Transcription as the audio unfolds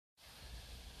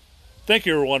Thank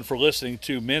you, everyone, for listening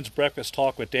to Men's Breakfast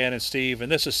Talk with Dan and Steve.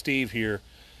 And this is Steve here.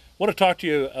 I want to talk to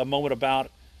you a moment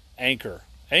about Anchor.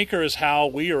 Anchor is how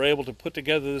we are able to put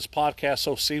together this podcast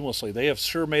so seamlessly. They have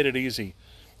sure made it easy.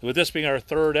 With this being our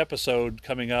third episode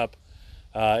coming up,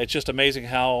 it's just amazing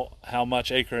how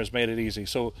much Anchor has made it easy.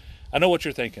 So I know what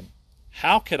you're thinking.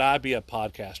 How could I be a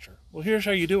podcaster? Well, here's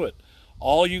how you do it.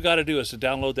 All you got to do is to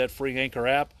download that free Anchor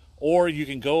app, or you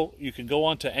can go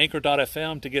onto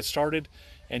anchor.fm to get started,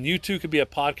 and you too could be a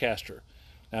podcaster.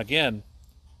 Now, again,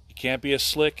 you can't be as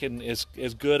slick and as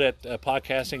good at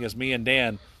podcasting as me and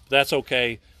Dan. But that's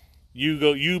okay.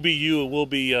 You be you, and we'll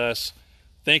be us.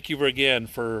 Thank you again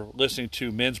for listening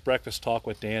to Men's Breakfast Talk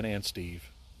with Dan and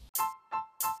Steve.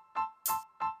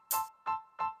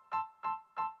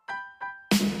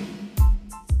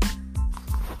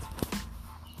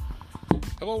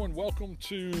 Hello and welcome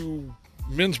to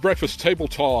Men's Breakfast Table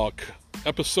Talk,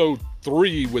 episode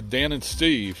 3 with Dan and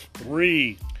Steve.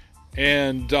 3.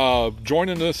 And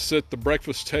joining us at the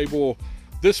breakfast table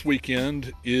this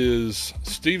weekend is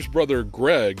Steve's brother,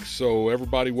 Greg. So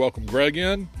everybody welcome Greg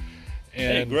in.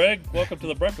 And hey, Greg, welcome to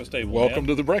the breakfast table. Welcome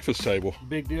to the breakfast table.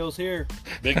 Big deal's here.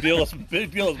 Big deal has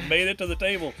made it to the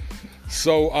table.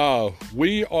 So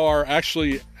we are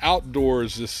actually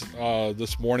outdoors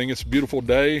this morning. It's a beautiful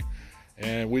day.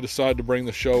 And we decided to bring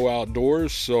the show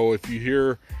outdoors. So if you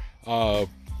hear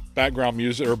background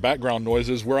music or background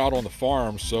noises, we're out on the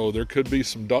farm. So there could be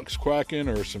some ducks quacking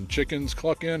or some chickens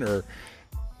clucking or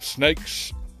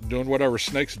snakes doing whatever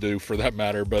snakes do for that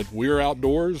matter. But we're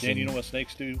outdoors. Dan, you know what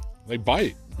snakes do? They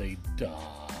bite. They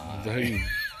die.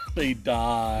 They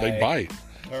die. They bite.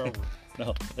 Terrible.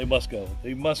 No, they must go.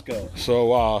 They must go.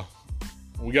 So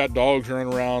we got dogs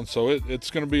running around, so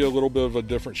it's going to be a little bit of a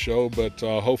different show, but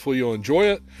hopefully you'll enjoy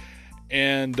it.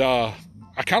 And I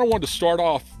kind of wanted to start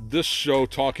off this show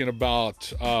talking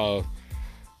about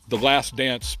the Last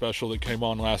Dance special that came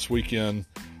on last weekend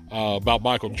about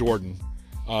Michael Jordan.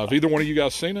 Have either one of you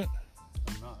guys seen it?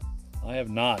 I have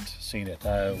not seen it.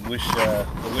 I wish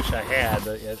I had.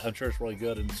 I'm sure it's really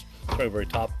good and it's probably very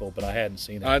topical, but I hadn't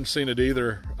seen it. I hadn't seen it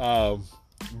either.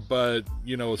 But,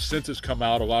 you know, since it's come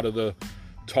out, a lot of the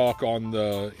talk on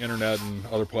the internet and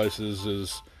other places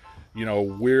is, you know,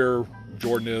 where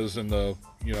Jordan is in the,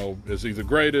 you know, is he the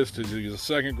greatest? Is he the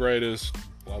second greatest?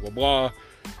 Blah, blah,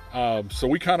 blah. So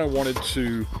we kind of wanted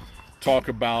to talk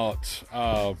about,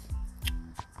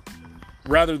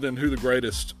 rather than who the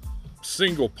greatest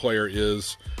single player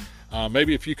is,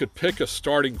 maybe if you could pick a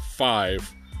starting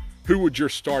 5, who would your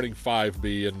starting 5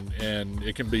 be? And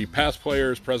it can be past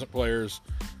players, present players,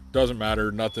 doesn't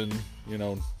matter, nothing, you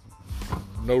know,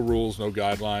 no rules, no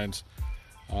guidelines,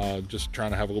 just trying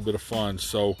to have a little bit of fun.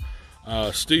 So,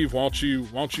 Steve, why don't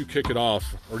you kick it off,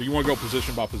 or do you want to go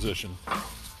position by position?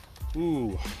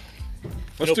 Ooh,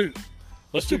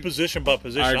 Let's do position by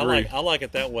position. I agree. I like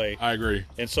it that way. I agree.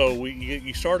 And so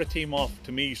you start a team off.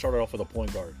 To me, you started off with a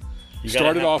point guard. You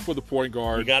started off with a point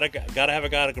guard. You gotta have a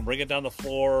guy that can bring it down the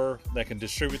floor, that can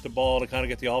distribute the ball to kind of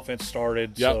get the offense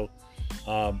started. Yep.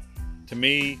 So, to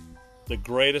me, the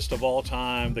greatest of all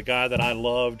time, the guy that I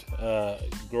loved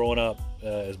growing up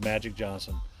is Magic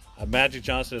Johnson. Magic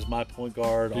Johnson is my point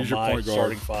guard on my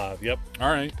starting 5. Yep. All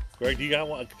right. Greg, do you got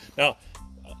one? Now,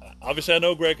 obviously I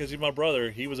know Greg because he's my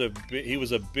brother. He was a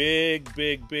big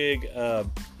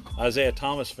Isaiah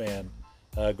Thomas fan.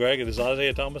 Greg, does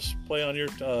Isaiah Thomas play on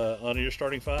your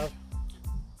starting 5?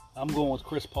 I'm going with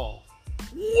Chris Paul.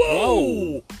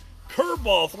 Whoa!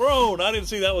 Curveball thrown. I didn't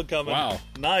see that one coming. Wow.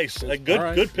 Nice.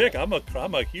 Good pick. I'm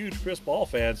a huge Chris Paul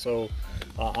fan, so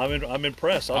I'm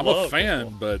impressed. I'm a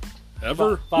fan, but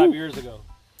ever 5 years ago.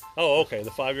 Oh, okay.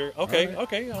 The 5 year. Okay. All right.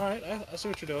 Okay. All right. I see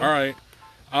what you're doing. All right.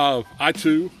 I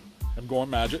too am going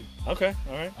Magic. Okay.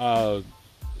 All right.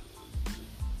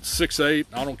 6'8".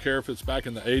 I don't care if it's back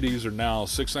in the 80s or now.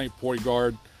 6'8" point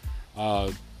guard.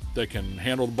 That can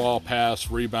handle the ball,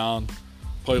 pass, rebound,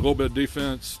 play a little bit of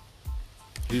defense.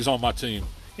 He's on my team.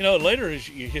 You know, later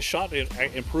his shot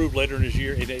improved later in his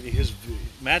year. His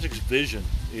Magic's vision,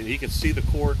 he could see the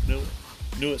court,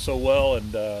 knew it so well,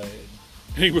 and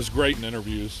he was great in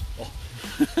interviews.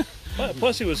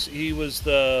 Plus, he was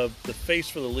the face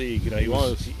for the league. You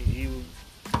know, he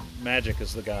Magic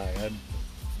is the guy.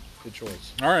 Good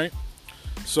choice. All right.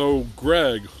 So,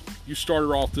 Greg, you started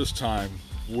off this time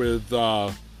with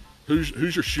who's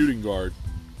your shooting guard?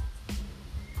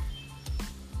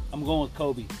 I'm going with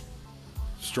Kobe.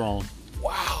 Strong.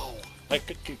 Wow.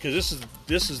 Because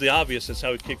this is the obvious. That's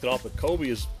how he kicked it off. But Kobe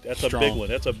that's Strong. A big one.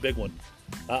 That's a big one.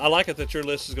 I like it that your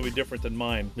list is going to be different than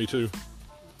mine. Me too.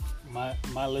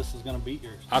 My list is going to beat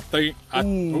yours. I think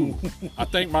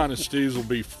mine and Steve's will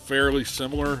be fairly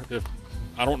similar.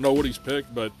 I don't know what he's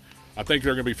picked, but I think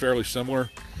they're going to be fairly similar.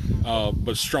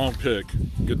 But strong pick.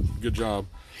 Good job.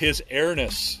 His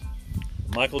airness.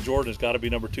 Michael Jordan has got to be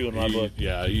number 2 in my book.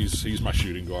 Yeah, he's my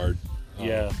shooting guard.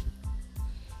 Yeah.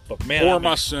 But man, or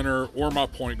my center, or my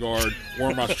point guard,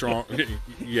 or my strong.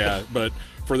 Yeah, but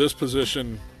for this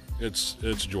position, it's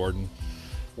Jordan.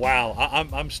 Wow,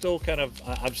 I'm still kind of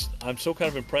I'm still kind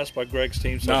of impressed by Greg's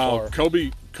team so far.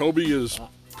 Kobe is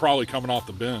probably coming off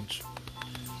the bench.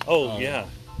 Oh yeah,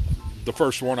 the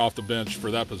first one off the bench for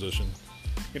that position.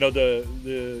 You know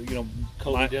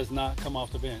Kobe does not come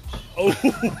off the bench. Oh,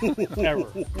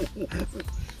 Ever.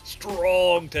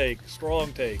 Strong take.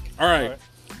 All right.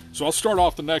 So I'll start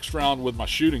off the next round with my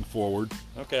shooting forward.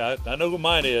 Okay, I know who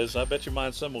mine is. I bet you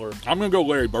mine's similar. I'm going to go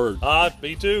Larry Bird.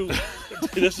 Me too.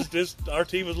 This our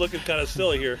team is looking kind of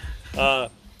silly here.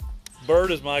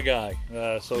 Bird is my guy.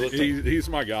 He's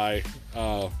my guy.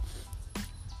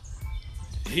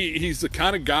 He's the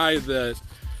kind of guy that,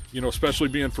 especially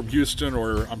being from Houston,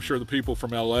 or I'm sure the people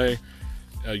from LA,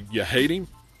 you hate him,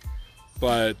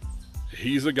 but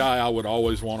he's a guy I would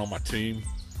always want on my team.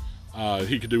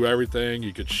 He could do everything.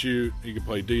 He could shoot. He could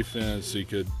play defense. He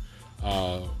could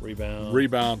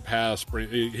rebound, pass.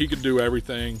 He could do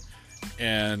everything,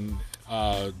 and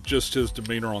just his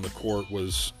demeanor on the court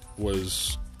was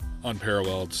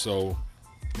unparalleled. So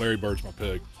Larry Bird's my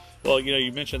pick. Well,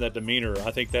 you mentioned that demeanor.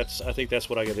 I think that's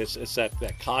what I get. It's that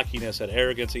cockiness, that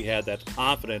arrogance he had, that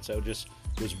confidence that just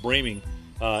was brimming.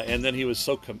 And then he was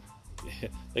so.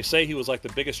 They say he was like the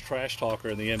biggest trash talker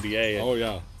in the NBA. Oh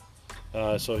yeah.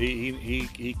 So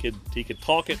he could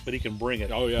talk it, but he can bring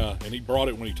it. Oh yeah, and he brought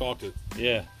it when he talked it.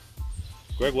 Yeah.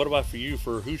 Greg, what about for you?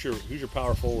 For who's your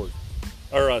power forward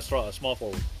or small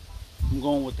forward? I'm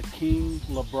going with the King,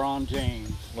 LeBron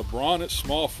James. LeBron at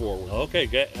small forward.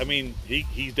 Okay, I mean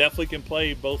he definitely can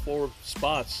play both forward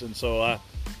spots, and so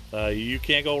you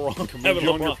can't go wrong having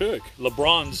LeBron on your pick.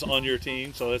 LeBron's on your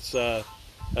team, so it's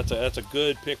that's a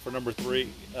good pick for number 3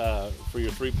 for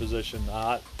your 3 position.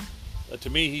 To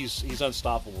me, he's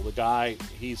unstoppable. The guy,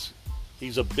 he's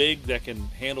a big that can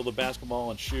handle the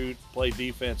basketball and shoot, play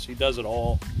defense. He does it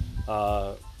all.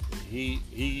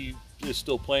 He is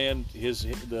still playing.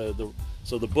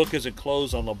 So the book isn't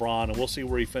closed on LeBron, and we'll see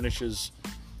where he finishes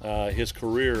his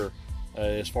career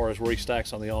as far as where he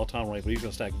stacks on the all-time rank. But he's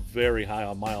going to stack very high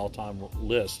on my all-time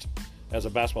list as a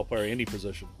basketball player, any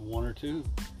position. 1 or 2.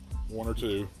 1 or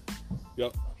 2.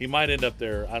 Yep. He might end up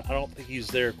there. I don't think he's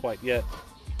there quite yet,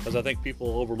 because I think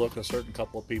people overlook a certain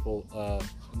couple of people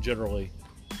generally,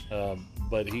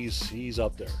 but he's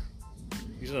up there.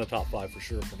 He's in the top 5 for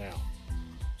sure for now.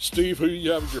 Steve, who do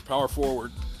you have as your power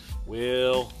forward?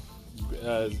 Well,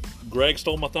 Greg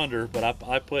stole my thunder, but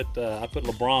I put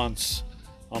LeBron's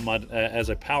on my as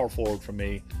a power forward for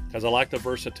me, because I like the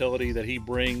versatility that he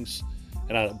brings.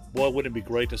 And wouldn't it be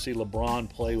great to see LeBron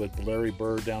play with Larry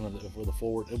Bird down for the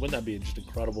forward? Wouldn't that be just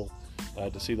incredible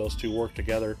to see those two work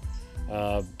together?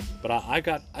 But I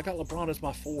got LeBron as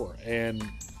my 4, and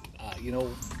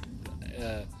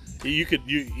he could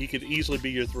easily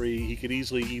be your 3. He could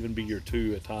easily even be your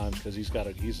 2 at times, because he's got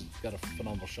a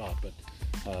phenomenal shot.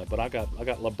 But I got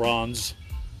LeBron's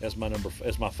as my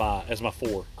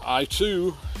 4. I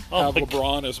too have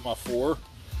LeBron as my 4.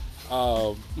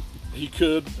 He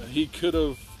could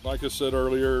have, like I said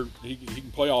earlier, he can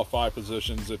play all 5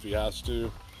 positions if he has to.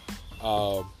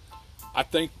 I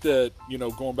think that,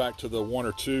 going back to the 1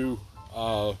 or 2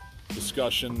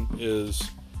 discussion is,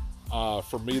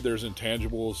 for me, there's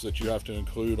intangibles that you have to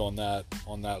include on that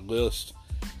list.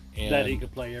 And that he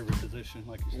could play every position,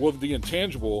 like you said. Well, the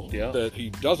intangible that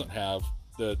he doesn't have,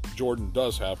 that Jordan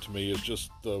does have to me, is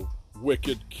just the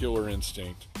wicked killer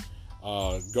instinct.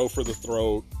 Go for the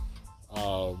throat.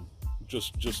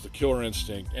 Just the killer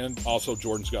instinct. And also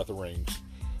Jordan's got the rings.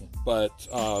 But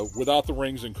without the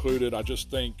rings included, I just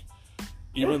think,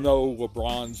 even though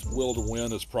LeBron's will to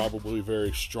win is probably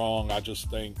very strong, I just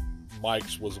think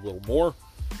Mike's was a little more.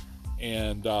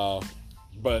 And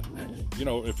but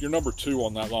if you're number 2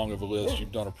 on that long of a list,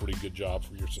 you've done a pretty good job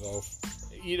for yourself.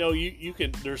 You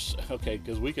can,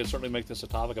 because we can certainly make this a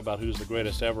topic about who's the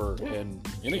greatest ever in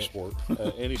any sport.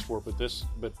 But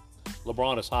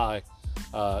LeBron is high.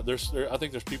 I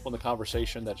think there's people in the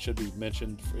conversation that should be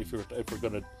mentioned if we're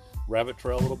going to rabbit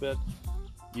trail a little bit.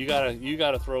 You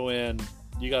gotta throw in.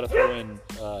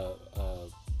 To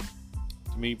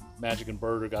me, Magic and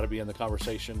Bird have got to be in the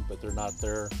conversation, but they're not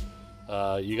there.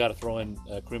 You got to throw in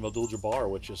Kareem Abdul-Jabbar,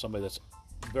 which is somebody that's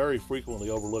very frequently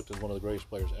overlooked as one of the greatest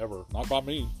players ever. Not by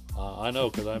me. I know,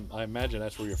 because I imagine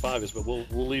that's where your 5 is, but we'll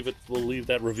leave it. We'll leave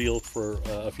that revealed for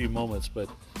a few moments. But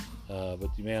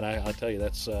man, I tell you,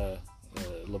 that's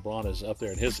LeBron is up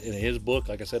there in his book.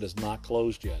 Like I said, it's not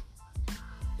closed yet.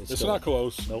 It's still, not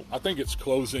closed. Nope. I think it's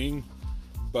closing,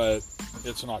 but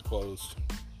it's not closed.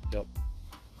 Yep.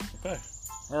 Okay.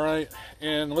 All right,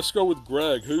 and let's go with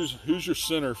Greg. Who's your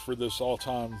center for this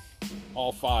all-time,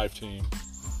 all-5 team?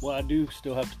 Well, I do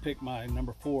still have to pick my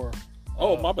number 4.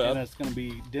 Oh, my bad. And that's going to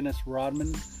be Dennis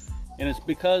Rodman. And it's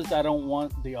because I don't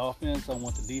want the offense, I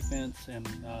want the defense, and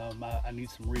I need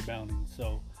some rebounding.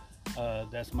 So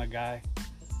that's my guy.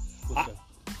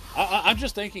 I'm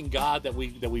just thanking God that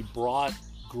we brought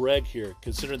Greg here,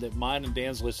 considering that mine and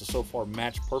Dan's list is so far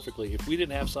matched perfectly. If we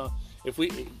didn't have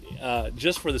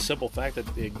just for the simple fact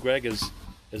that Greg is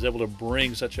able to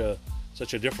bring such a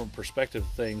different perspective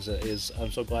of things,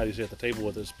 I'm so glad he's at the table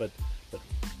with us. But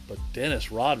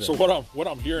Dennis Rodman. So what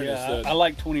I'm hearing is that I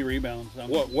like 20 rebounds.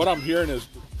 What I'm hearing is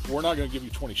we're not going to give you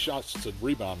 20 shots to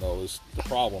rebound, though, is the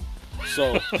problem.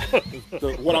 So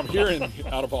what I'm hearing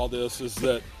out of all this is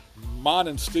that mine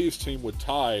and Steve's team would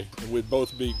tie and we'd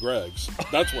both beat Greg's.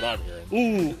 That's what I'm hearing.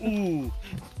 Ooh.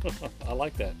 I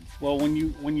like that. Well, when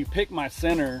you pick my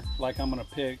center, like I'm going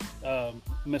to pick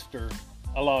Mr.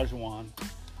 Olajuwon.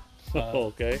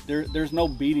 Okay. There's no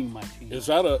beating my team. Is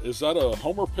that a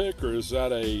homer pick or is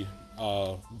that a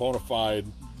bona fide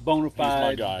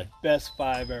my guy? Best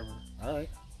 5 ever. All right.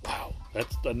 Wow,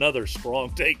 that's another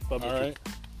strong take from All right.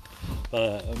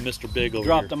 Mr. Big over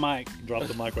Drop here. the mic. Drop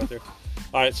the mic right there.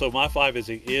 All right, so my 5 is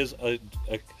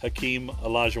Hakeem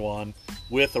Olajuwon,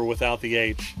 with or without the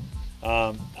H.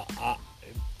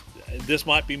 This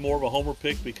might be more of a homer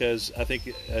pick because I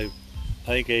think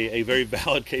a very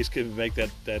valid case can make that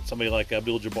somebody like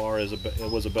Abdul-Jabbar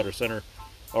was a better center,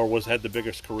 or had the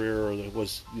biggest career, or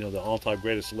was the all-time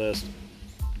greatest list.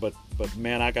 But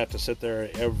man, I got to sit there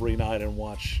every night and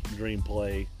watch Dream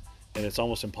play, and it's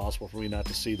almost impossible for me not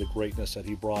to see the greatness that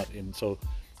he brought. And so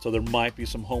there might be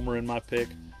some homer in my pick,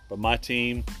 but my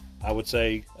team, I would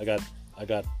say I got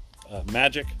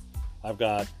Magic, I've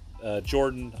got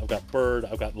Jordan, I've got Bird,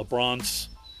 I've got LeBron's,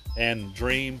 and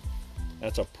Dream.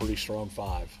 That's a pretty strong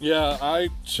 5. Yeah, I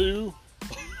too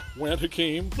went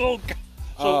Hakeem. Oh,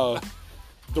 God.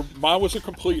 Mine was a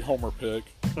complete homer pick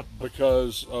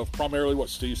because of primarily what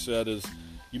Steve said is,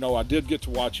 I did get to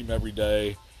watch him every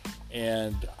day,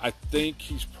 and I think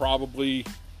he's probably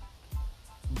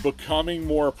becoming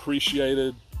more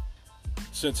appreciated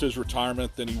since his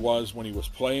retirement than he was when he was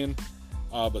playing.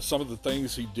 But some of the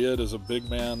things he did as a big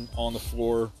man on the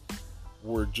floor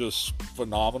were just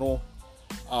phenomenal.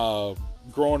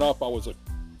 Growing up, I was a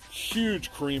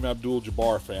huge Kareem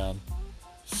Abdul-Jabbar fan.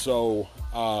 So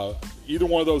either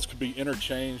one of those could be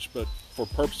interchanged, but for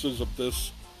purposes of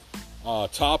this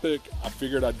topic, I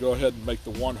figured I'd go ahead and make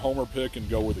the one homer pick and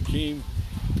go with Hakeem.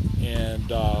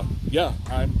 And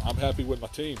I'm happy with my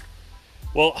team.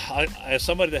 Well, as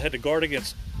somebody that had to guard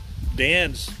against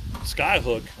Dan's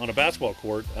skyhook on a basketball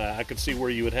court, I could see where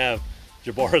you would have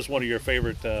Jabbar as one of your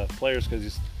favorite players,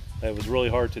 because it was really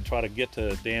hard to try to get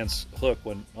to Dan's hook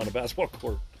when on a basketball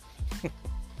court.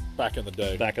 Back in the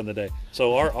day.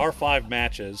 So our 5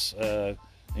 matches, and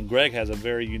Greg has a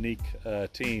very unique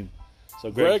team. So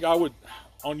Greg,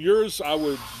 on yours,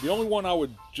 the only one I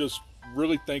would just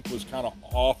really think was kind of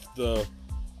off the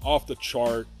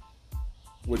chart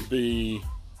would be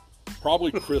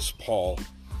probably Chris Paul.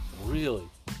 Really?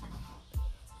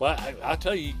 Well, I'll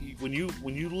tell you, when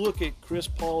you look at Chris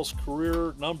Paul's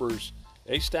career numbers,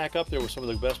 they stack up there with some of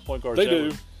the best point guards they ever.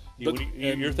 Do.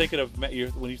 When you think of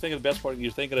the best part,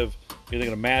 you're thinking of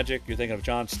Magic, you're thinking of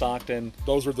John Stockton.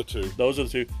 Those are the two.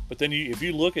 But then if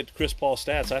you look at Chris Paul's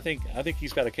stats, I think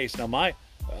he's got a case. Now my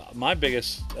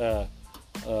biggest eye-opening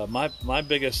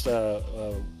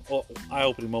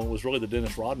moment was really the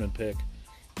Dennis Rodman pick.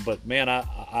 But man,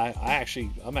 I'm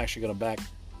actually going to back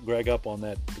Greg up on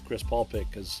the Chris Paul pick,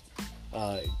 because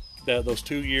those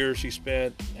 2 years he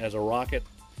spent as a Rocket.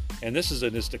 And this is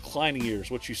in his declining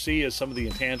years. What you see is some of the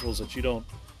intangibles that you don't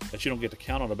get to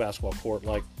count on a basketball court,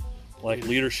 like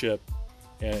leadership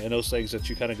and those things that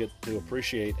you kind of get to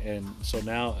appreciate. And so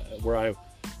now, where I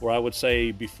would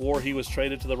say before he was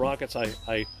traded to the Rockets,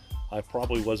 I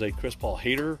probably was a Chris Paul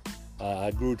hater.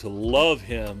 I grew to love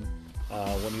him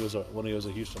when he was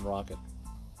a Houston Rocket.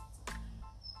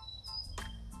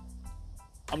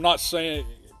 I'm not saying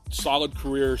solid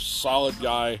career, solid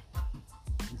guy,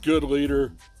 good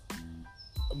leader.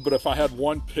 But if I had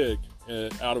one pick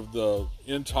out of the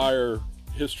entire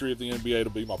history of the NBA to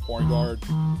be my point guard,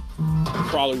 it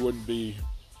probably wouldn't be.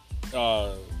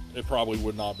 It probably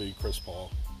would not be Chris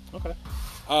Paul. Okay.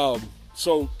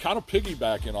 So kind of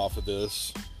piggybacking off of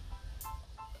this,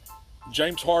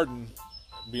 James Harden,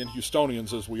 being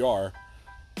Houstonians as we are,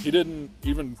 he didn't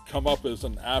even come up as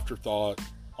an afterthought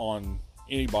on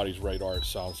anybody's radar, it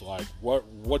sounds like.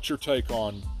 What's your take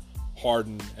on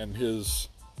Harden and his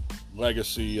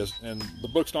legacy? And the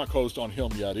book's not closed on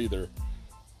him yet either,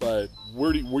 but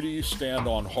where do you stand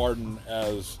on Harden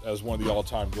as one of the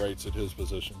all-time greats at his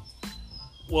position?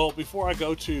 Well, before I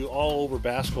go to all over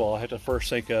basketball, I have to first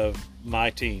think of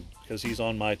my team, because he's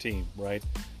on my team, right?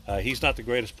 He's not the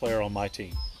greatest player on my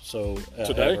team. So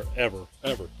today? Ever.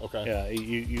 Okay. Yeah,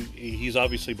 he's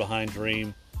obviously behind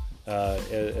Dream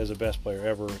as the best player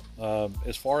ever.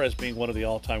 As far as being one of the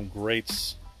all-time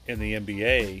greats in the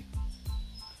NBA,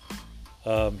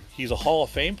 he's a Hall of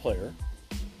Fame player,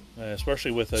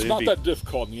 especially with it's not that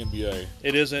difficult in the NBA.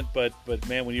 It isn't, but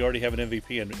man, when you already have an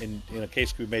MVP, and in a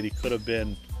case could be made, he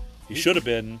should have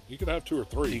been. He could have 2 or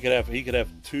 3. He could have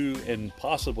 2 and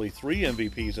possibly 3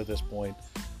 MVPs at this point.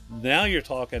 Now you're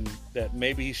talking that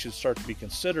maybe he should start to be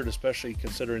considered, especially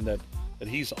considering that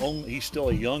he's still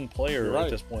a young player right. at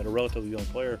this point, a relatively young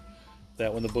player.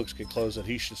 That when the books get closed, that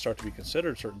he should start to be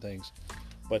considered certain things.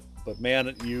 But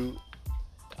man,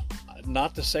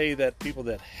 not to say that people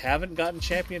that haven't gotten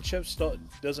championships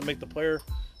doesn't make the player,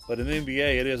 but in the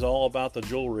NBA it is all about the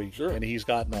jewelry, sure. And he's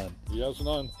got none. He has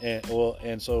none.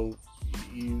 And so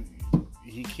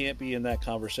he can't be in that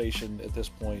conversation at this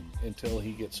point until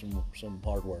he gets some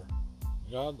hardware.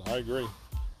 Yeah, I agree.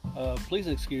 Please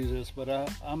excuse us, but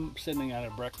I'm sitting at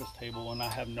a breakfast table and I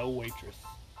have no waitress.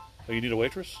 Oh, you need a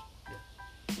waitress? Yes.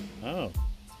 Oh,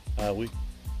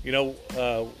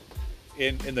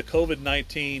 in the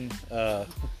COVID-19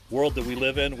 world that we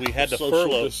live in, we had to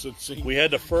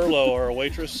furlough our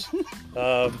waitress.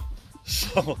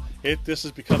 So this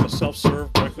has become a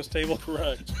self-serve breakfast table.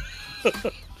 Correct.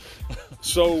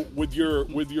 So with your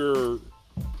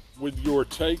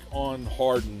take on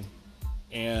Harden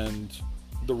and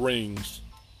the rings,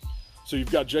 so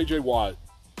you've got J.J. Watt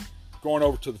going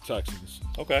over to the Texans.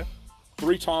 Okay.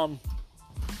 3-time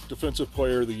Defensive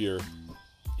Player of the Year.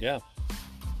 Yeah.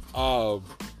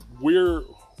 Where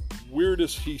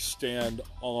does he stand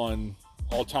on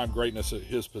all-time greatness at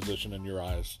his position in your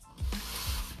eyes?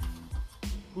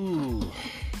 Ooh.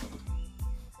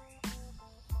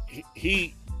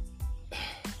 He's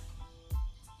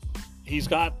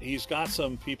got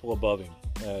some people above him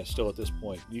still at this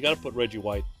point. You got to put Reggie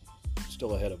White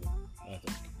still ahead of him, I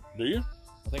think. Do you?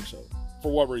 I think so.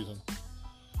 For what reason?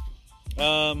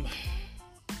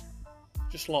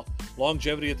 Just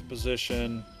longevity at the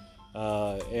position,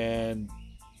 and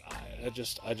I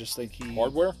just think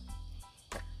hardware's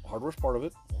part of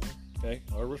it. Okay,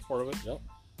 hardware's part of it. Yep.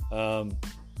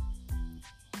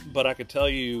 But I could tell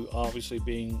you, obviously,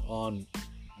 being on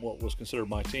what was considered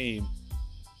my team,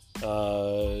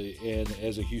 and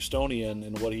as a Houstonian,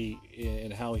 and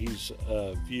how he's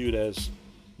viewed as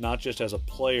not just as a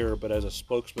player, but as a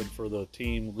spokesman for the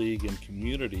team, league, and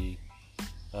community.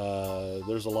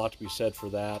 There's a lot to be said for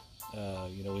that.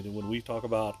 When we talk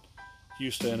about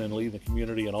Houston and leading the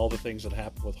community and all the things that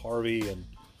happened with Harvey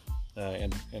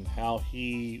and how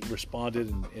he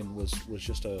responded and was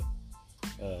just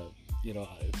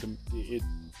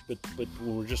but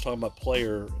when we're just talking about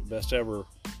player best ever,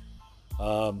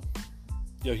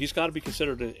 he's got to be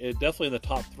considered definitely in the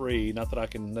top 3. Not that I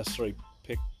can necessarily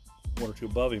pick 1 or 2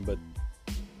 above him,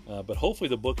 but hopefully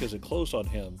the book isn't closed on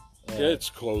him. It's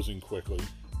closing quickly.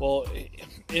 Well,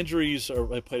 injuries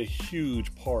have played a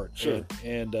huge part, sure,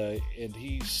 and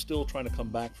he's still trying to come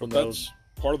back from those. That's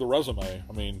part of the resume.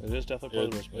 I mean, it is definitely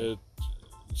part of the resume.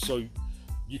 So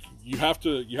you have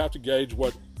to gauge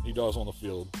what he does on the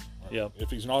field. Right? Yeah. If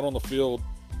he's not on the field,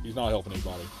 he's not helping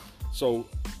anybody. So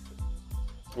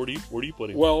where do you put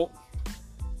him? Well,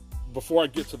 before I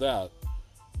get to that,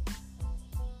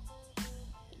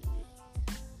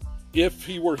 if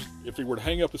he were to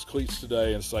hang up his cleats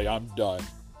today and say, "I'm done,"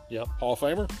 yep, Hall of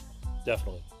Famer,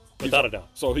 definitely, without a doubt.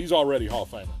 So he's already Hall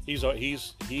of Famer. He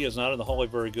is not in the Hall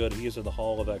of Very Good. He is in the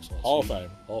Hall of Excellence. Hall of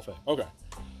Fame. Hall of Fame. Okay.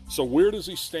 So where does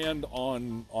he stand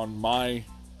on my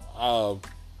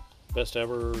best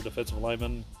ever defensive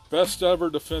lineman? Best ever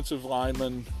defensive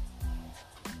lineman.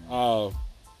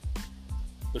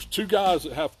 There's 2 guys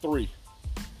that have 3.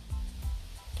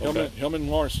 Okay. Him and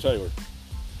Lawrence Taylor.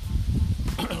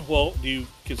 Well, do you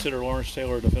consider Lawrence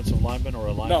Taylor a defensive lineman or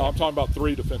a lineman? No, I'm talking about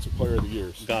 3 Defensive Player of the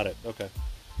Years. Got it. Okay.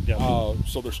 Yeah.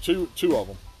 So there's two of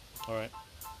them. All right.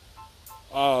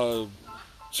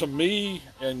 To me,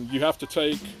 and you have to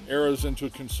take eras into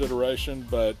consideration,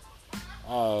 but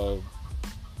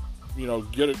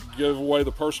give away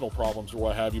the personal problems or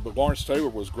what have you. But Lawrence Taylor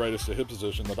was greatest at his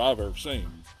position that I've ever seen.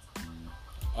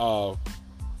 At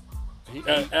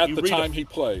the time he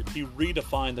played, he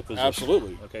redefined the position.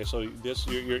 Absolutely. Okay, so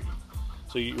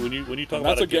So when you talk And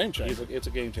about that's a game changer. it's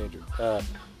a game changer.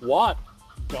 Watt,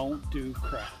 Don't do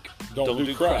crack. Don't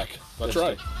do crack. That's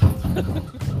right.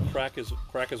 Crack is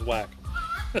whack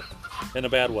in a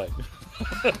bad way.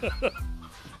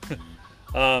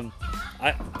 Watt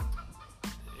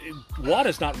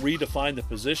has not redefined the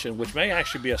position, which may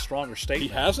actually be a stronger He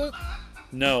statement. hasn't?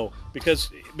 No, because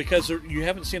you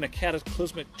haven't seen a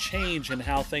cataclysmic change in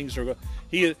how things are going.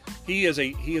 He is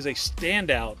a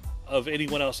standout of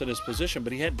anyone else in his position,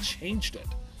 but he hadn't changed it.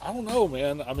 I don't know,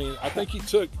 man. I mean, I think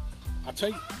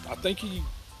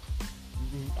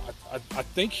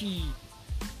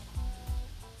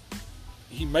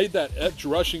he made that edge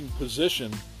rushing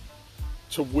position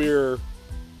to where,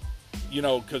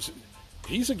 because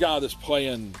he's a guy that's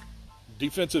playing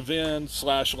defensive end /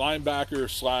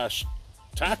 linebacker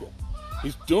 / tackle.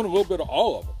 He's doing a little bit of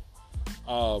all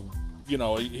of them.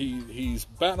 He's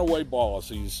batting away balls.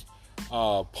 He's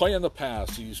playing the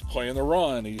pass. He's playing the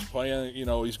run. He's playing,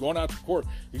 he's going out to court.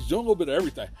 He's doing a little bit of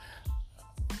everything.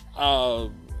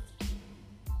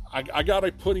 I got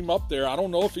to put him up there. I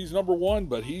don't know if he's number one,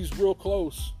 but he's real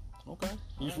close. Okay,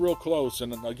 He's real close.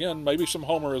 And again, maybe some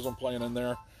homerism playing in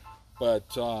there, but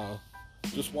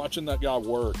just watching that guy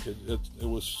work,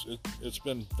 it's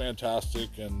been fantastic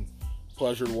and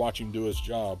pleasure to watch him do his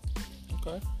job.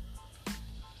 okay.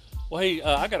 Well, hey,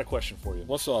 I got a question for you.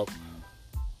 What's up?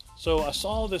 So I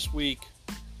saw this week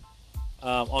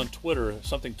on Twitter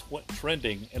something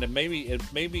trending, and it made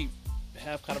me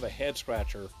have kind of a head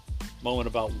scratcher moment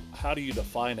about how do you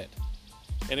define it.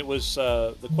 And it was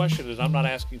the question is, I'm not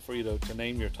asking for you to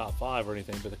name your top 5 or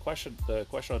anything, but the question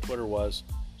on Twitter was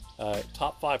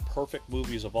top 5 perfect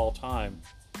movies of all time,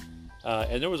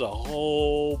 and there was a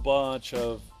whole bunch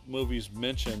of movies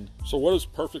mentioned. So what is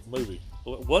perfect movie?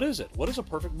 What is it? What is a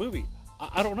perfect movie?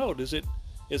 I don't know. Is it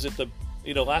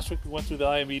the last week we went through the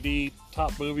IMDb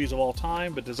top movies of all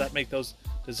time, but does that make a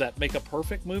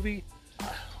perfect movie?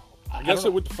 I guess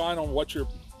it would define on what your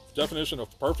definition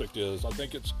of perfect is. I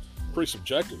think it's pretty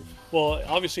subjective. Well,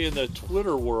 obviously in the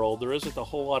Twitter world, there isn't a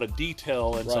whole lot of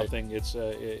detail in Right. something. It's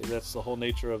that's the whole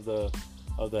nature of the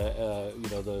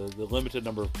limited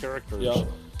number of characters. Yeah.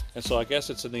 And so I guess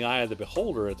it's in the eye of the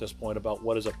beholder at this point about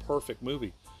what is a perfect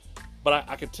movie. But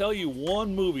I can tell you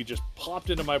one movie just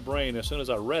popped into my brain as soon as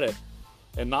I read it,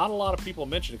 and not a lot of people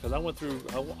mentioned it because I went through,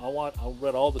 I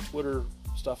read all the Twitter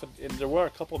stuff, and there were a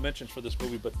couple of mentions for this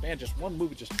movie, but man, just one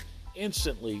movie just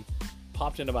instantly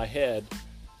popped into my head.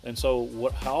 And so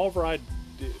however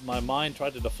my mind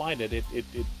tried to define it, it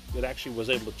actually was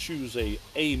able to choose a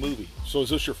movie. So is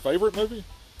this your favorite movie?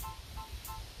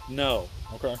 No.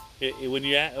 Okay.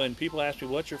 When people ask me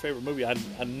what's your favorite movie, I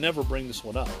never bring this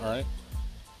one up. All right.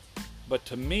 But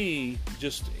to me,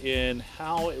 just in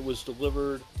how it was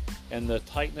delivered and the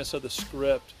tightness of the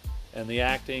script and the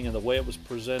acting and the way it was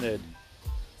presented,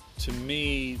 to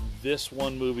me, this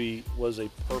one movie was a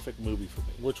perfect movie for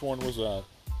me. Which one was that?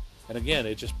 And again,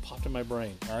 it just popped in my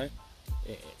brain. All right.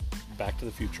 Back to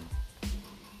the Future.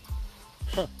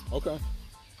 Huh. Okay.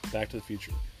 Back to the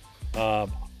Future.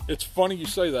 It's funny you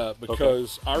say that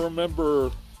because I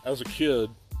remember as a kid,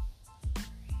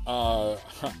 I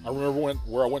remember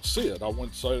where I went to see it. I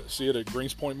went to see it at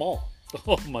Greenspoint Mall.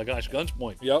 Oh my gosh, Guns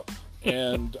Point. Yep.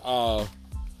 And I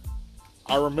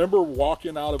remember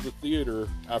walking out of the theater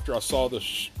after I saw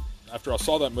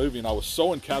that movie, and I was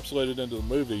so encapsulated into the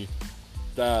movie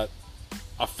that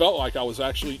I felt like I was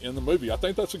actually in the movie. I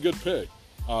think that's a good pick.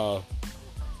 Wow,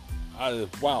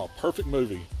 perfect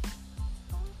movie.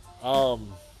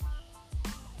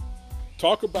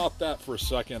 Talk about that for a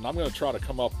second. I'm going to try to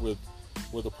come up with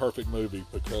a perfect movie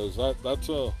because that's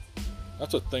a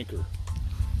thinker.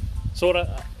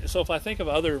 So if I think of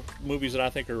other movies that I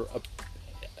think are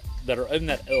in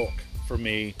that ilk for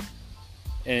me,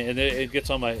 and it gets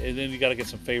on and then you got to get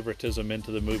some favoritism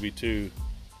into the movie too.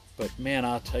 But man,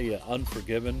 I'll tell you,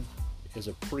 Unforgiven is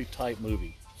a pretty tight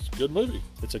movie. It's a good movie.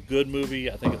 It's a good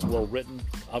movie. I think it's well written.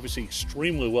 Obviously,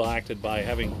 extremely well acted by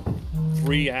having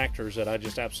 3 actors that I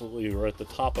just absolutely are at the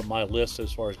top of my list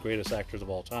as far as greatest actors of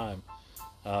all time.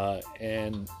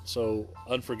 And so,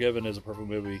 Unforgiven is a perfect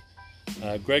movie.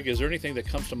 Greg, is there anything that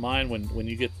comes to mind when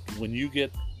you get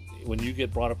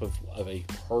brought up of a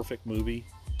perfect movie?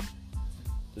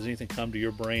 Does anything come to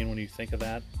your brain when you think of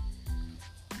that?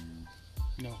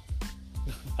 No.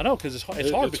 I know, because it's hard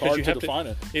because hard you to have define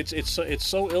it. It's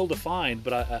so ill defined,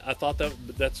 but I thought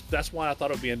that's why I thought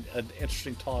it would be an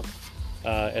interesting talk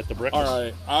at the breakfast All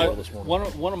right. table this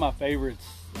morning. One of my favorites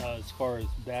as far as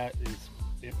that is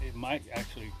it might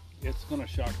actually, it's going to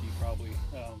shock you probably,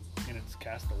 and it's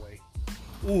Castaway.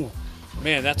 Ooh,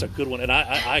 man, that's a good one, and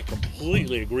I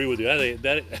completely agree with you.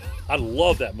 I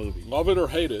love that movie. Love it or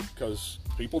hate it, because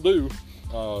people do.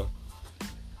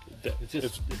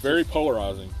 It's very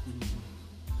polarizing.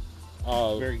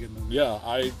 Very good movie. Yeah,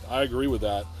 I agree with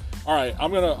that. All right,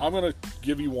 I'm gonna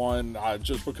give you one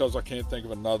just because I can't think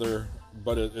of another,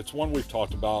 but it's one we've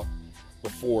talked about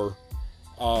before.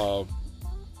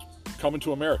 Coming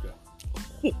to America.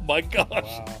 Oh my gosh!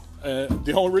 Wow. And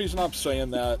the only reason I'm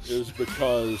saying that is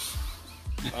because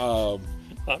I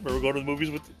remember going to the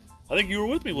movies with. I think you were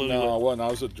with me. no, I wasn't. I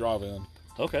was at drive-in.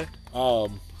 Okay.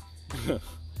 But-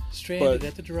 Stranded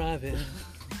at the drive-in.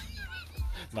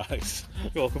 Nice.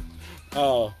 You're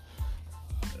welcome.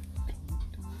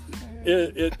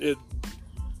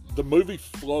 The movie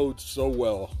flowed so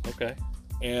well, Okay.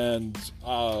 and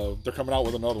they're coming out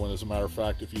with another one, as a matter of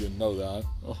fact, if you didn't know that.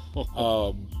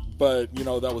 But you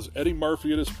know, that was Eddie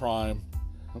Murphy at his prime,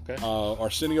 Okay.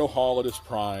 Arsenio Hall at his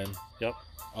prime, Yep.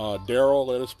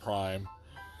 Daryl at his prime.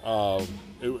 I'm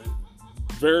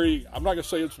not gonna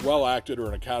say it's well acted or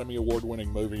an Academy Award winning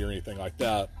movie or anything like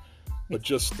that, but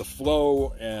just the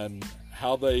flow and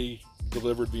how they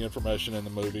delivered the information in the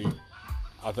movie,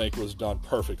 I think was done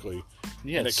perfectly.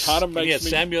 Yeah, and it kind of you makes had me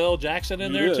Samuel L. Jackson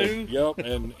in there Yeah, too. Yep,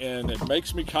 and it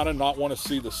makes me kind of not want to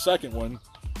see the second one,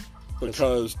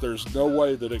 because there's no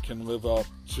way that it can live up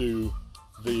to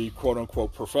the quote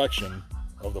unquote perfection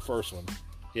of the first one.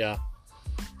 Yeah.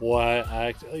 Boy,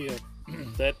 I tell you,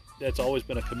 that's always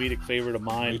been a comedic favorite of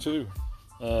mine. Me too.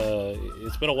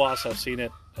 It's been a while since I've seen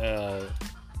it,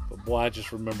 but boy, I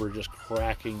just remember just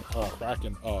cracking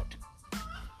up.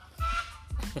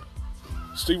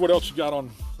 Steve, what else you got on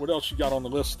the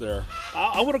list there?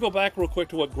 I want to go back real quick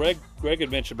to what Greg had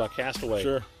mentioned about Castaway.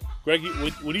 Sure. Greg,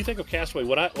 when you think of Castaway,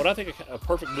 what I think of a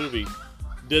perfect movie,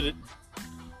 did it?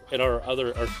 And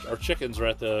our chickens are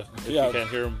at the. If Yeah. you can't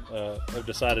hear them, have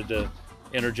decided to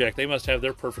interject. They must have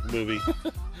their perfect movie.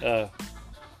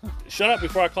 Shut up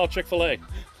before I call Chick-fil-A.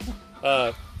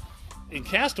 In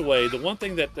Castaway, the one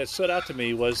thing that stood out to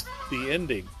me was the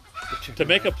ending. To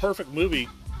make a perfect movie,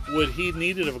 would he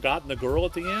need to have gotten the girl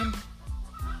at the end?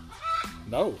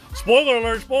 No, Spoiler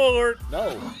alert! Spoiler alert!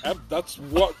 no. That's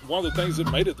one of the things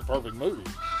that made it the perfect movie.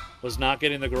 Was not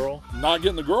getting the girl. Not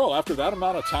getting the girl after that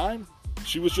amount of time,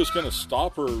 she was just going to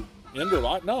stop her end her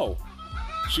life. No,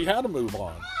 she had to move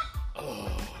on.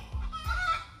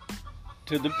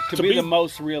 To To be be- the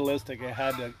most realistic, it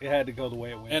had to go the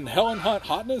way it went. And Helen Hunt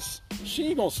hotness, she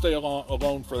ain't gonna stay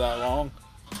alone for that long.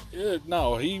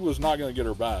 No, he was not gonna get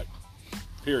her back.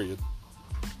 Period.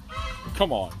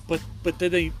 Come on. But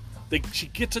then she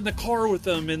gets in the car with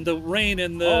them in the rain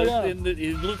and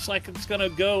it looks like it's gonna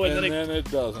go and, then it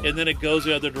doesn't. and then it goes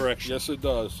the other direction. Yes, it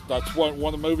does. That's one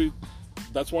of the movie.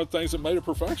 That's one of the things that made it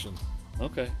perfection.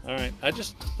 Okay, all right. I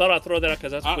just thought I'd throw that out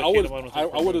because that's a quick I hit of mine with I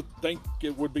the- would have think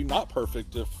it would be not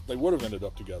perfect if they would have ended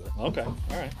up together. Okay, all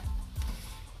right.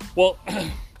 Well,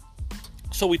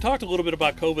 so we talked a little bit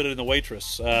about COVID and the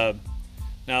waitress.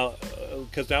 Now,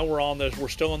 because now we're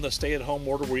still in the stay-at-home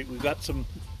order. We've got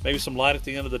maybe some light at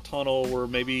the end of the tunnel, where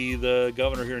maybe the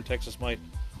governor here in Texas might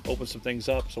open some things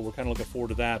up. So we're kind of looking forward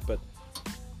to that. But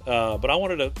I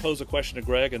wanted to pose a question to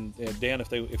Greg and Dan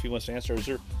if he wants to answer. Is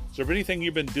there been anything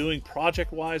you've been doing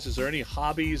project-wise? Is there any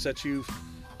hobbies that you've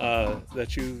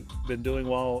been doing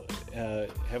while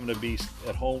having to be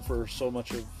at home for so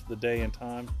much of the day and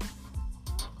time?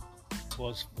 Well,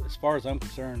 as far as I'm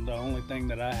concerned, the only thing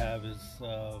that I have is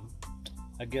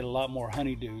I get a lot more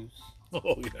honeydews.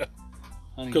 Oh yeah,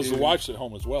 Because the wife's at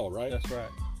home as well, right? That's right.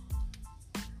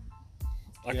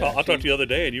 I talked to you the other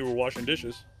day, and you were washing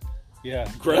dishes. Yeah.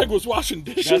 Greg was washing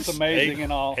dishes. That's amazing Hey,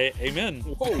 and all. Amen.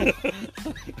 Whoa.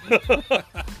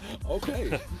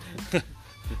 Okay.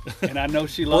 And I know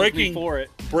she loves me Breaking- for it.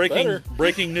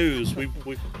 Breaking news. We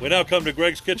now come to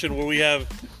Greg's kitchen where we have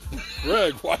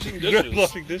Greg washing Greg dishes.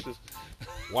 washing dishes.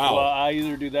 Wow. Well, I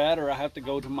either do that or I have to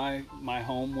go to my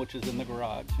home, which is in the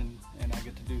garage, and I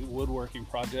get to do woodworking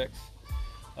projects.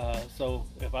 So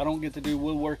if I don't get to do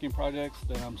woodworking projects,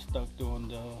 then I'm stuck doing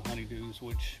the honeydews,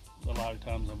 which a lot of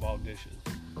times involve dishes.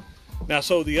 Now,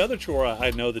 so the other chore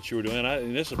I know that you were doing,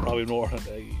 and this is probably more,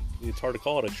 it's hard to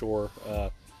call it a chore,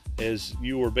 is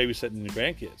you were babysitting your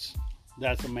grandkids.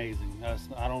 That's amazing.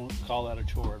 I don't call that a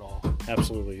chore at all.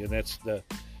 Absolutely. And that's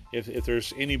if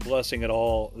there's any blessing at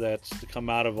all that's to come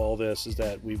out of all this, is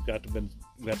that we've got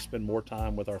to spend more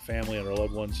time with our family and our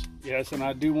loved ones. Yes, and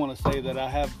I do want to say that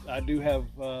I do have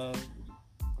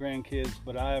grandkids,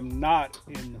 but I am not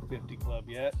in the 50 club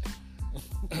yet.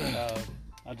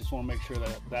 I just want to make sure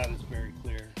that is very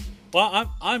clear. Well,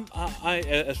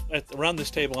 around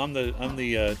this table, I'm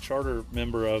the charter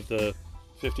member of the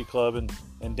 50 Club,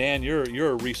 and Dan, you're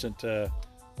a recent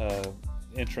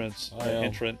entrant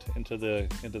into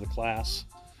the class.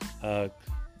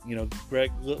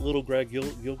 Greg, little Greg,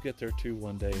 you'll get there too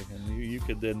one day, and you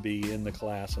could then be in the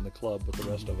class and the club with the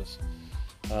rest of us.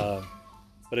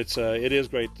 But it is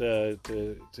great to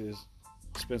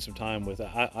spend some time with.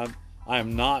 I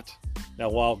am not now.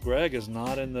 While Greg is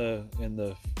not in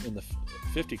the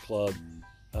 50 Club,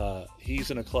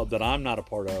 he's in a club that I'm not a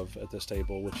part of at this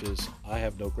table, which is I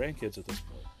have no grandkids at this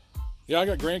point. Yeah, I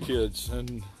got grandkids,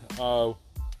 and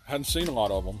hadn't seen a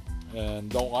lot of them, and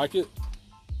don't like it,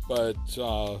 but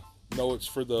know it's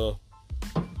for the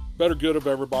better good of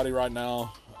everybody right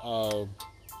now.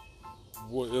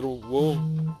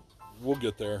 We'll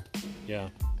get there. Yeah,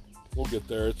 we'll get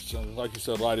there. It's like you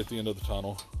said, light at the end of the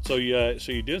tunnel. So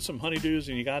you did some honeydews,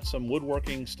 and you got some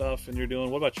woodworking stuff, and you're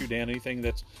doing. What about you, Dan? Anything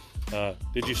that's?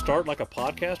 Did you start like a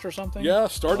podcast or something? Yeah,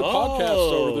 started a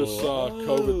podcast over this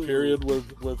COVID period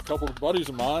with a couple of buddies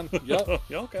of mine. Yep.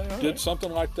 Okay. Did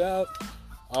something like that.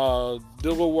 Did a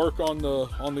little work on the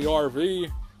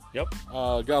RV. Yep.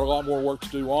 Got a lot more work to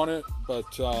do on it, but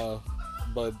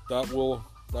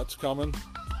that's coming.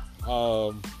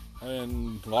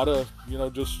 And a lot of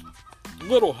just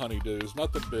little honeydews,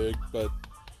 nothing big, but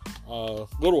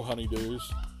little honeydews.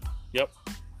 Yep.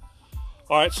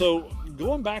 All right. So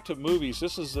going back to movies,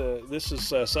 this is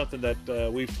something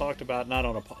that we've talked about not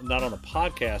on a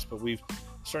podcast, but we've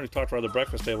certainly talked around the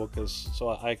breakfast table so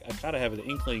I kind of have an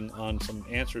inkling on some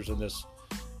answers in this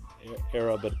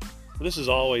era, but this is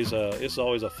always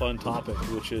a fun topic,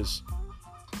 which is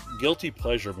guilty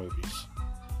pleasure movies.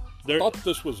 I thought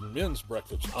this was men's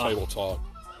breakfast table talk.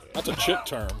 That's a chick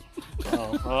term.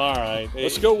 Oh, all right.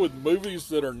 Let's go with movies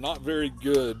that are not very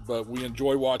good, but we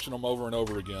enjoy watching them over and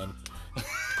over again.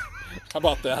 How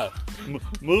about that?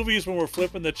 Movies when we're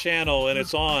flipping the channel and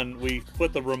it's on, we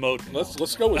put the remote.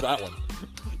 Let's go with that one.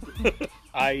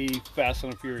 I.e. Fast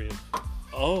and Furious.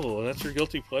 Oh, that's your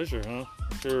guilty pleasure, huh?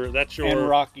 That's your and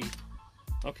Rocky.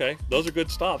 Okay, those are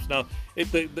good stops. Now,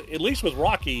 at least with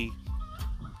Rocky,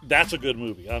 that's a good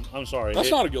movie. I'm sorry. That's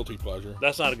not a guilty pleasure.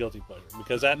 That's not a guilty pleasure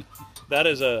because that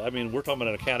is we're talking about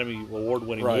an Academy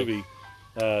Award-winning movie.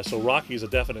 So Rocky is a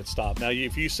definite stop. Now,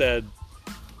 if you said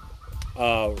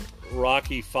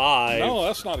Rocky 5, no,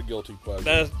 that's not a guilty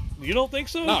pleasure. You don't think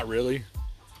so? Not really.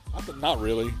 Not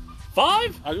really.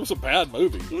 5? It was a bad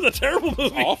movie. It was a terrible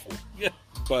movie. Awful. Yeah.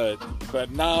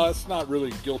 But no, it's not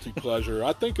really guilty pleasure.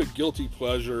 I think a guilty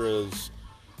pleasure is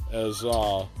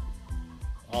God,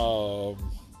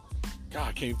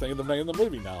 I can't even think of the name of the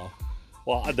movie now.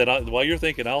 Well, while you're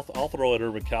thinking, I'll throw out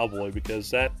Urban Cowboy because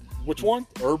that. Which one?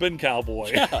 Urban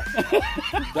Cowboy. Yeah.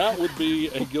 That would be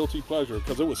a guilty pleasure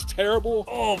because it was terrible.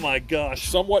 Oh my gosh.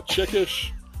 Somewhat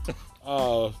chickish.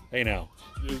 Hey now.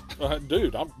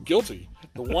 Dude, I'm guilty.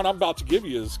 The one I'm about to give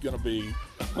you is going to be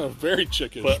very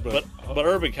chickish. But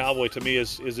Urban Cowboy to me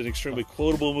is an extremely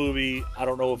quotable movie. I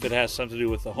don't know if it has something to do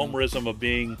with the homerism of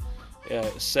being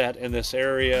set in this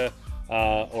area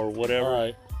or whatever. All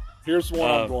right. Here's the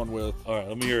one I'm going with. All right,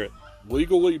 let me hear it.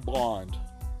 Legally Blonde.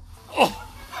 Oh.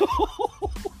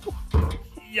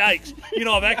 Yikes.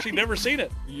 I've actually never seen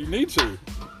it. You need to.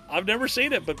 I've never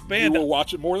seen it, but man. You will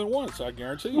watch it more than once, I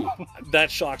guarantee you.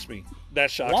 That shocks me.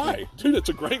 Why? Dude, it's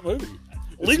a great movie.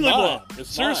 Legally Blonde.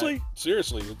 Seriously? Not.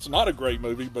 Seriously. It's not a great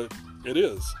movie, but it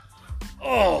is.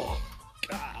 Oh,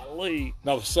 golly.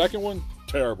 Now, the second one,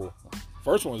 terrible.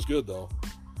 First one was good, though.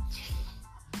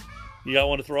 You got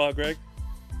one to throw out, Greg?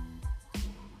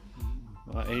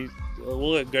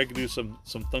 We'll let Greg do some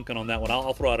thinking on that one.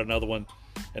 I'll throw out another one.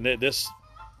 And this,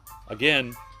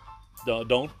 again,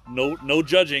 no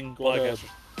judging. Go ahead.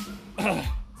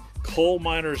 Coal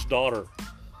Miner's Daughter.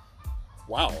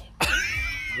 Wow.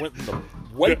 Went in the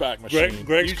Wayback Machine.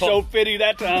 Greg's so fitty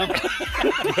that time.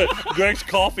 Greg's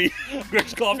coffee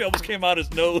almost came out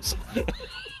his nose.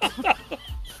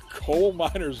 Coal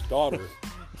Miner's Daughter.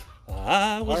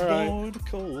 I was born a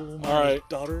coal miner's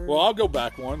daughter. Well, I'll go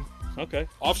back one. Okay.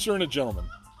 Officer and a Gentleman.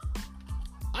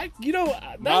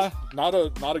 That's not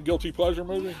a guilty pleasure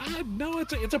movie. No,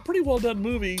 it's a pretty well done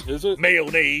movie. Is it?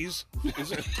 Mayonnaise.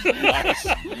 Is it? Nice.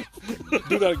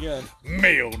 Do that again.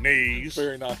 Mayonnaise.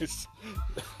 Very nice.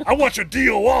 I want your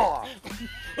DOR.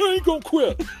 I ain't gonna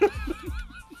quit.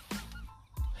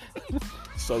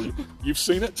 So you've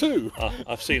seen it too.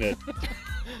 I've seen it.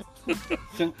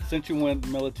 Since you went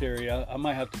military, I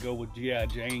might have to go with G.I.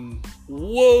 Jane.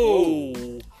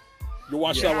 Whoa. You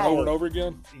watch that one over and over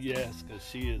again? Yes, because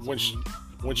she is when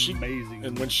she amazing.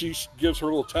 And when she gives her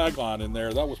little tagline in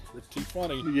there, that was pretty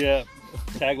funny. Yeah.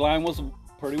 Tagline was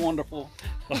pretty wonderful.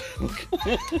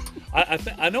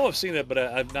 I know I've seen it, but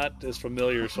I'm not as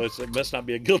familiar, so it must not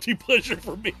be a guilty pleasure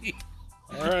for me.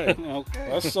 All right. Okay.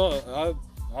 That's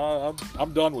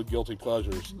I'm done with guilty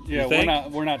pleasures. Yeah,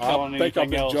 think? we're not I telling think I've anything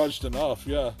been else. judged enough.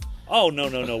 Yeah. Oh no,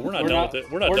 we're not done with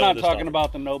it. We're not done with this talking topic.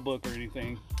 about the Notebook or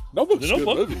anything. Notebook's The a good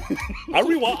Notebook? movie. I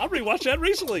rewatched that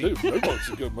recently. Dude, Notebook's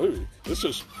a good movie. It's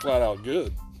just flat out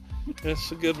good.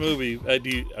 It's a good movie. Are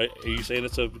you saying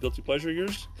it's a guilty pleasure of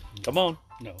yours? Come on.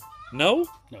 No. No?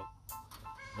 No.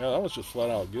 Yeah, that was just flat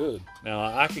out good. Now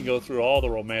I can go through all the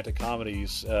romantic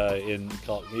comedies you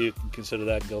can consider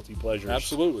that guilty pleasures.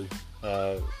 Absolutely.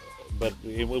 But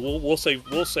we'll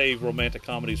save romantic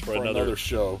comedies for another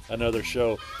show. Another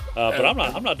show. But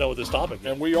I'm not done with this topic.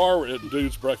 And we are at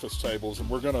Dude's Breakfast Tables, and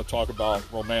we're going to talk about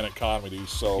romantic comedies.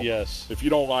 So Yes. if you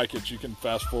don't like it, you can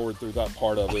fast forward through that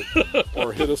part of it,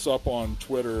 or hit us up on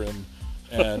Twitter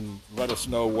and let us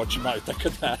know what you might think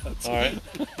of that. All right.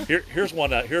 Here's one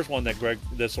that Greg,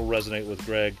 this will resonate with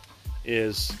Greg,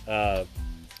 is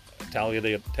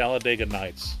Talladega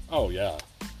Nights. Oh yeah,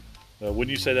 Wouldn't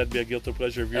you say that'd be a guilty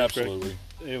pleasure of yours, absolutely.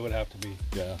 It would have to be.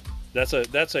 Yeah, Greg?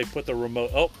 That's a put the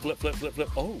remote. Oh, flip.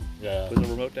 Oh, yeah, put the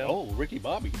remote down. Oh, Ricky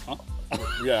Bobby, huh?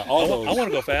 yeah. All those. I want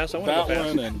to go fast. I want to that go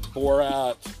fast. one and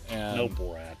Borat and No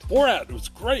Borat. Borat was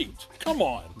great. Come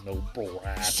on, No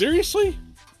Borat. seriously?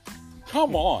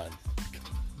 Come on,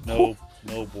 No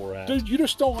Borat. dude. You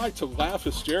just don't like to laugh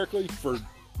hysterically for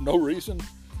no reason.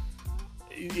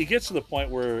 It gets to the point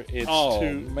where it's Oh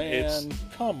too. man,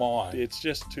 come on. It's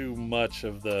just too much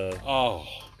of the. Oh,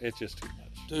 It's just too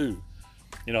much. dude.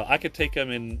 You know, I could take him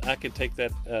in. I could take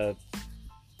that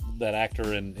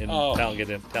actor in Oh.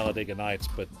 Talladega Nights,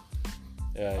 but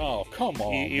Oh, come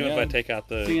on, even man. if I take out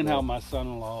the Seeing how my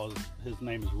son-in-law, his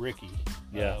name is Ricky.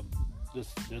 Yeah. This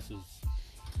is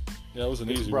Yeah, it was an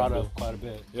it's easy brought one. up quite a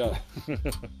bit. Yeah.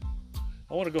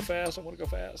 I want to go fast.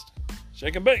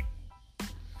 Shake and bake.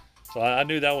 So I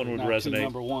knew that one would Not two resonate.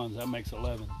 number ones. That makes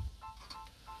 11.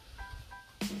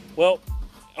 Well,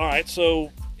 all right.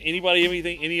 So anybody have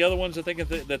any other ones that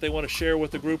they want to share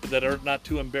with the group that are not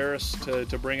too embarrassed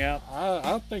to bring out?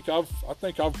 I think I've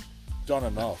done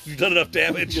enough. You've done enough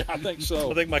damage. Yeah, I think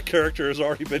so. I think my character has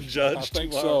already been judged. I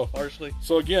think too so. harshly.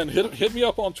 So again, hit me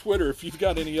up on Twitter if you've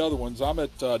got any other ones. I'm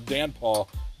at Danpaw,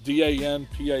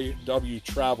 DANPAW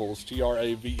Travels,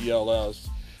 TRAVELS.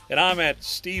 And I'm at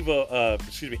Stevo,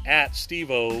 at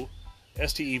Stevo,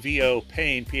 STEVO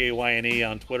Payne, PAYNE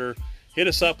on Twitter. Hit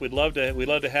us up. We'd love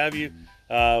to have you.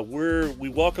 We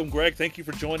welcome Greg. Thank you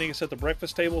for joining us at the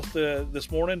breakfast table this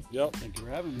morning. Yep. Thank you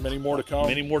for having me. Many more to come.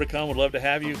 Many more to come. We'd love to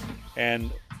have you.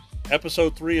 And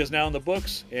episode 3 is now in the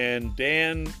books. And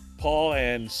Dan, Paul,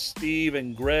 and Steve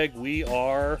and Greg, we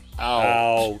are Out.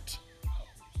 out.